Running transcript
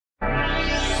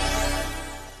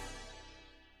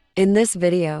In this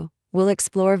video, we'll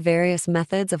explore various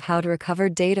methods of how to recover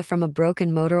data from a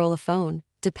broken Motorola phone,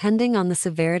 depending on the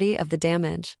severity of the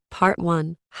damage. Part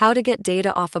 1. How to get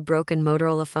data off a broken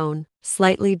Motorola phone.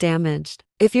 Slightly damaged.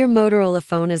 If your Motorola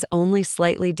phone is only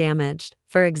slightly damaged,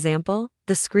 for example,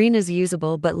 the screen is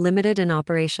usable but limited in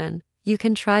operation, you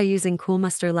can try using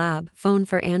Coolmuster Lab phone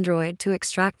for Android to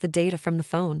extract the data from the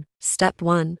phone. Step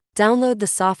 1. Download the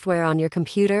software on your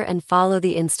computer and follow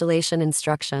the installation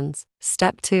instructions.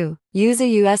 Step 2. Use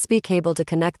a USB cable to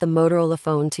connect the Motorola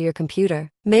phone to your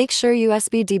computer. Make sure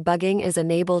USB debugging is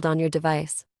enabled on your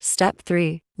device. Step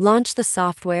 3. Launch the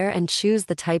software and choose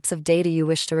the types of data you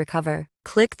wish to recover.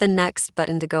 Click the Next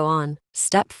button to go on.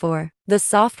 Step 4. The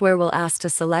software will ask to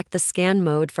select the scan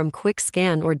mode from Quick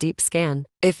Scan or Deep Scan.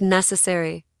 If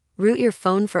necessary, root your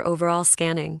phone for overall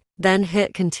scanning. Then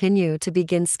hit Continue to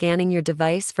begin scanning your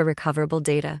device for recoverable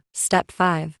data. Step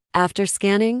 5. After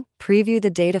scanning, preview the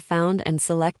data found and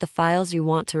select the files you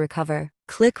want to recover.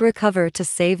 Click Recover to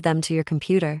save them to your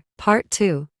computer. Part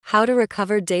 2. How to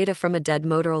recover data from a dead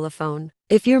Motorola phone.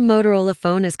 If your Motorola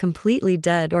phone is completely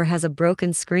dead or has a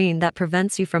broken screen that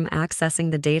prevents you from accessing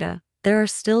the data, there are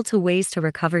still two ways to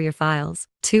recover your files.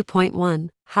 2.1.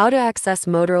 How to access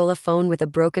Motorola phone with a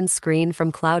broken screen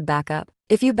from cloud backup.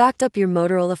 If you backed up your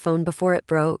Motorola phone before it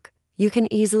broke, you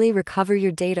can easily recover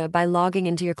your data by logging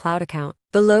into your cloud account.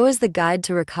 Below is the guide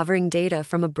to recovering data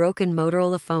from a broken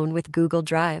Motorola phone with Google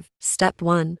Drive. Step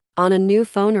 1. On a new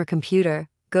phone or computer,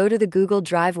 go to the Google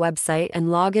Drive website and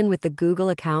log in with the Google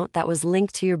account that was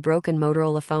linked to your broken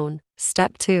Motorola phone.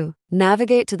 Step 2.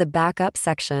 Navigate to the backup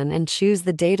section and choose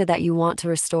the data that you want to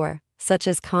restore, such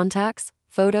as contacts,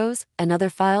 photos, and other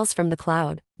files from the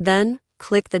cloud. Then,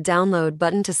 click the Download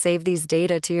button to save these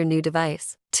data to your new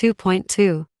device.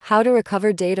 2.2. How to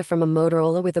recover data from a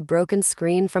Motorola with a broken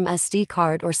screen from SD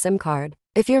card or SIM card.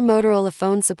 If your Motorola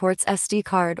phone supports SD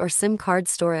card or SIM card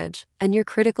storage, and your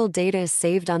critical data is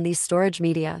saved on these storage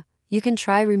media, you can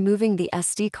try removing the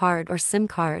SD card or SIM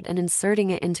card and inserting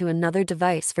it into another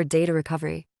device for data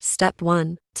recovery. Step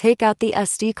 1. Take out the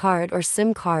SD card or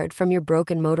SIM card from your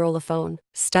broken Motorola phone.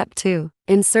 Step 2.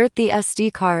 Insert the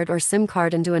SD card or SIM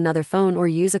card into another phone or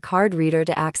use a card reader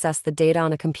to access the data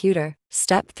on a computer.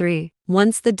 Step 3.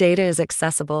 Once the data is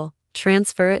accessible,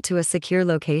 transfer it to a secure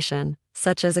location,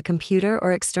 such as a computer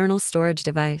or external storage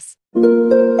device.